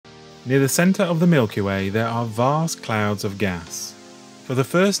Near the centre of the Milky Way there are vast clouds of gas. For the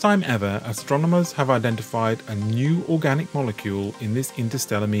first time ever, astronomers have identified a new organic molecule in this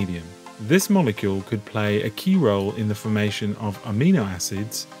interstellar medium. This molecule could play a key role in the formation of amino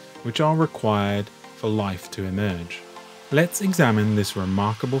acids, which are required for life to emerge. Let's examine this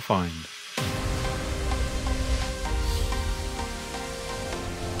remarkable find.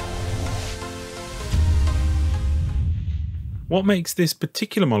 What makes this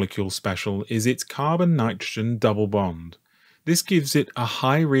particular molecule special is its carbon-nitrogen double bond. This gives it a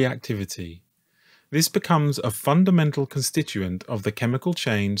high reactivity. This becomes a fundamental constituent of the chemical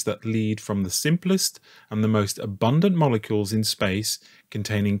chains that lead from the simplest and the most abundant molecules in space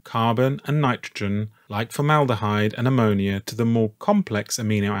containing carbon and nitrogen, like formaldehyde and ammonia, to the more complex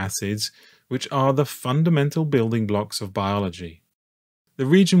amino acids, which are the fundamental building blocks of biology. The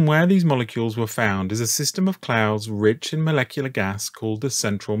region where these molecules were found is a system of clouds rich in molecular gas called the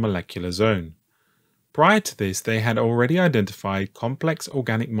central molecular zone. Prior to this, they had already identified complex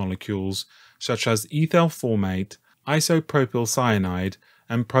organic molecules such as ethyl formate, isopropyl cyanide,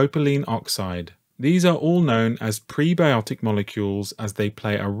 and propylene oxide. These are all known as prebiotic molecules as they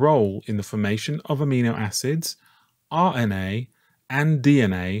play a role in the formation of amino acids, RNA, and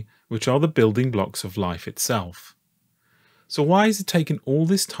DNA, which are the building blocks of life itself. So why has it taken all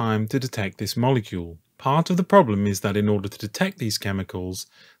this time to detect this molecule? Part of the problem is that in order to detect these chemicals,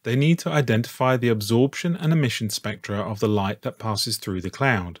 they need to identify the absorption and emission spectra of the light that passes through the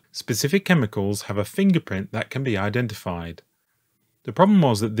cloud. Specific chemicals have a fingerprint that can be identified. The problem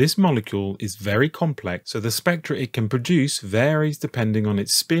was that this molecule is very complex, so the spectra it can produce varies depending on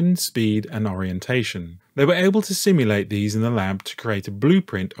its spin, speed, and orientation. They were able to simulate these in the lab to create a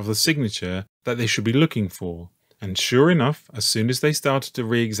blueprint of the signature that they should be looking for. And sure enough, as soon as they started to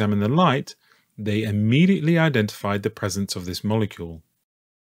re-examine the light, they immediately identified the presence of this molecule.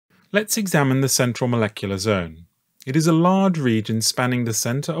 Let's examine the central molecular zone. It is a large region spanning the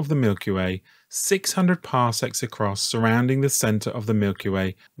center of the Milky Way, 600 parsecs across, surrounding the center of the Milky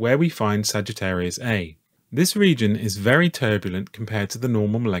Way, where we find Sagittarius A. This region is very turbulent compared to the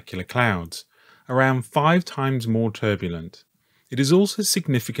normal molecular clouds, around 5 times more turbulent. It is also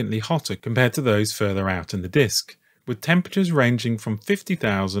significantly hotter compared to those further out in the disk, with temperatures ranging from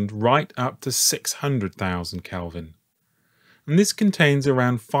 50,000 right up to 600,000 Kelvin. And this contains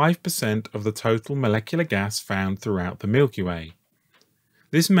around 5% of the total molecular gas found throughout the Milky Way.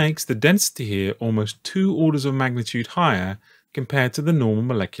 This makes the density here almost 2 orders of magnitude higher compared to the normal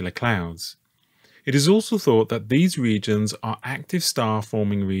molecular clouds. It is also thought that these regions are active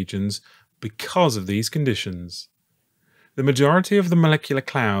star-forming regions because of these conditions. The majority of the molecular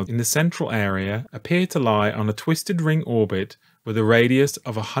clouds in the central area appear to lie on a twisted ring orbit with a radius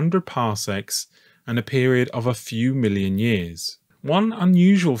of 100 parsecs and a period of a few million years. One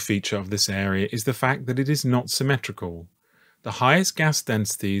unusual feature of this area is the fact that it is not symmetrical. The highest gas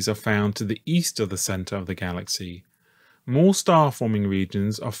densities are found to the east of the center of the galaxy. More star-forming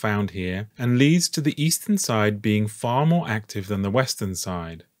regions are found here and leads to the eastern side being far more active than the western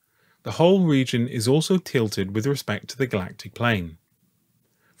side. The whole region is also tilted with respect to the galactic plane.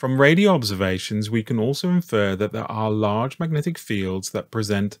 From radio observations, we can also infer that there are large magnetic fields that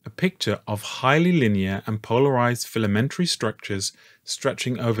present a picture of highly linear and polarized filamentary structures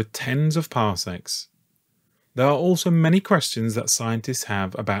stretching over tens of parsecs. There are also many questions that scientists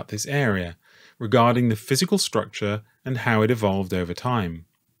have about this area, regarding the physical structure and how it evolved over time.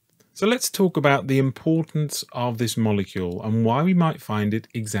 So let's talk about the importance of this molecule and why we might find it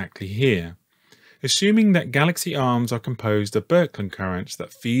exactly here. Assuming that galaxy arms are composed of Birkeland currents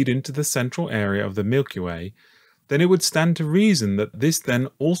that feed into the central area of the Milky Way, then it would stand to reason that this then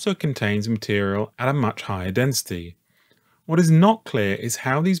also contains material at a much higher density. What is not clear is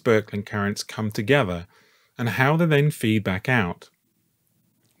how these Birkeland currents come together and how they then feed back out.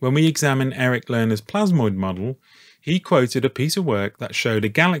 When we examine Eric Lerner's plasmoid model, he quoted a piece of work that showed a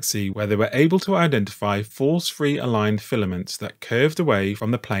galaxy where they were able to identify force-free aligned filaments that curved away from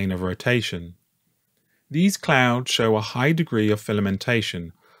the plane of rotation. These clouds show a high degree of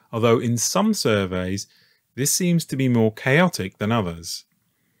filamentation, although in some surveys this seems to be more chaotic than others.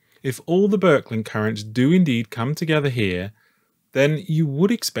 If all the Birkeland currents do indeed come together here, then you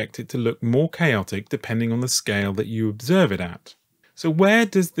would expect it to look more chaotic depending on the scale that you observe it at. So where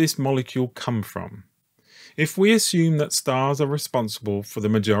does this molecule come from? If we assume that stars are responsible for the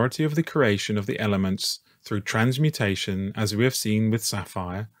majority of the creation of the elements through transmutation, as we have seen with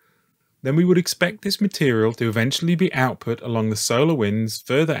sapphire, then we would expect this material to eventually be output along the solar winds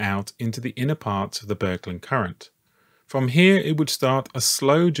further out into the inner parts of the Birkeland current. From here it would start a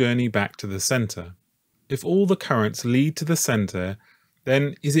slow journey back to the center. If all the currents lead to the center,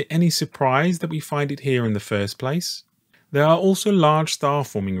 then is it any surprise that we find it here in the first place? There are also large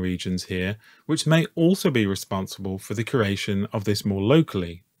star-forming regions here, which may also be responsible for the creation of this more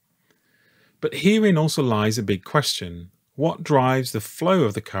locally. But herein also lies a big question. What drives the flow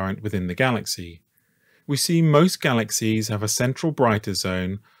of the current within the galaxy? We see most galaxies have a central brighter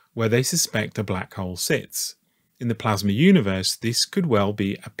zone where they suspect a black hole sits. In the plasma universe, this could well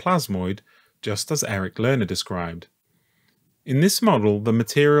be a plasmoid, just as Eric Lerner described. In this model, the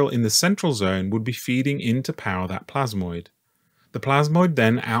material in the central zone would be feeding in to power that plasmoid. The plasmoid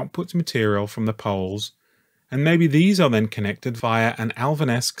then outputs material from the poles, and maybe these are then connected via an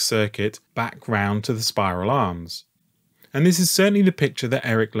Alvan-esque circuit back round to the spiral arms. And this is certainly the picture that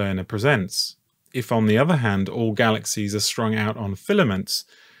Eric Lerner presents. If on the other hand all galaxies are strung out on filaments,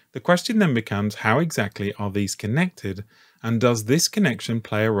 the question then becomes how exactly are these connected, and does this connection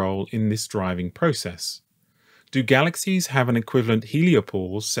play a role in this driving process? Do galaxies have an equivalent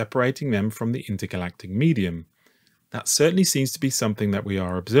heliopause separating them from the intergalactic medium? That certainly seems to be something that we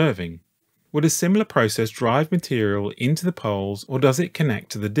are observing. Would a similar process drive material into the poles, or does it connect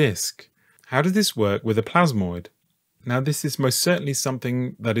to the disk? How does this work with a plasmoid? Now, this is most certainly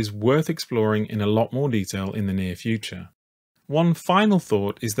something that is worth exploring in a lot more detail in the near future. One final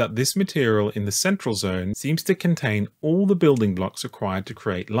thought is that this material in the central zone seems to contain all the building blocks required to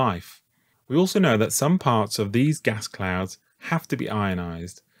create life. We also know that some parts of these gas clouds have to be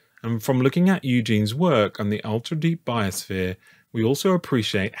ionized, and from looking at Eugene's work on the ultra-deep biosphere, we also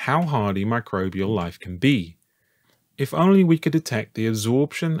appreciate how hardy microbial life can be. If only we could detect the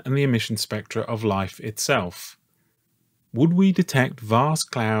absorption and the emission spectra of life itself. Would we detect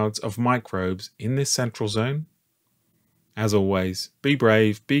vast clouds of microbes in this central zone? As always, be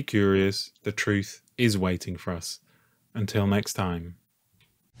brave, be curious, the truth is waiting for us. Until next time.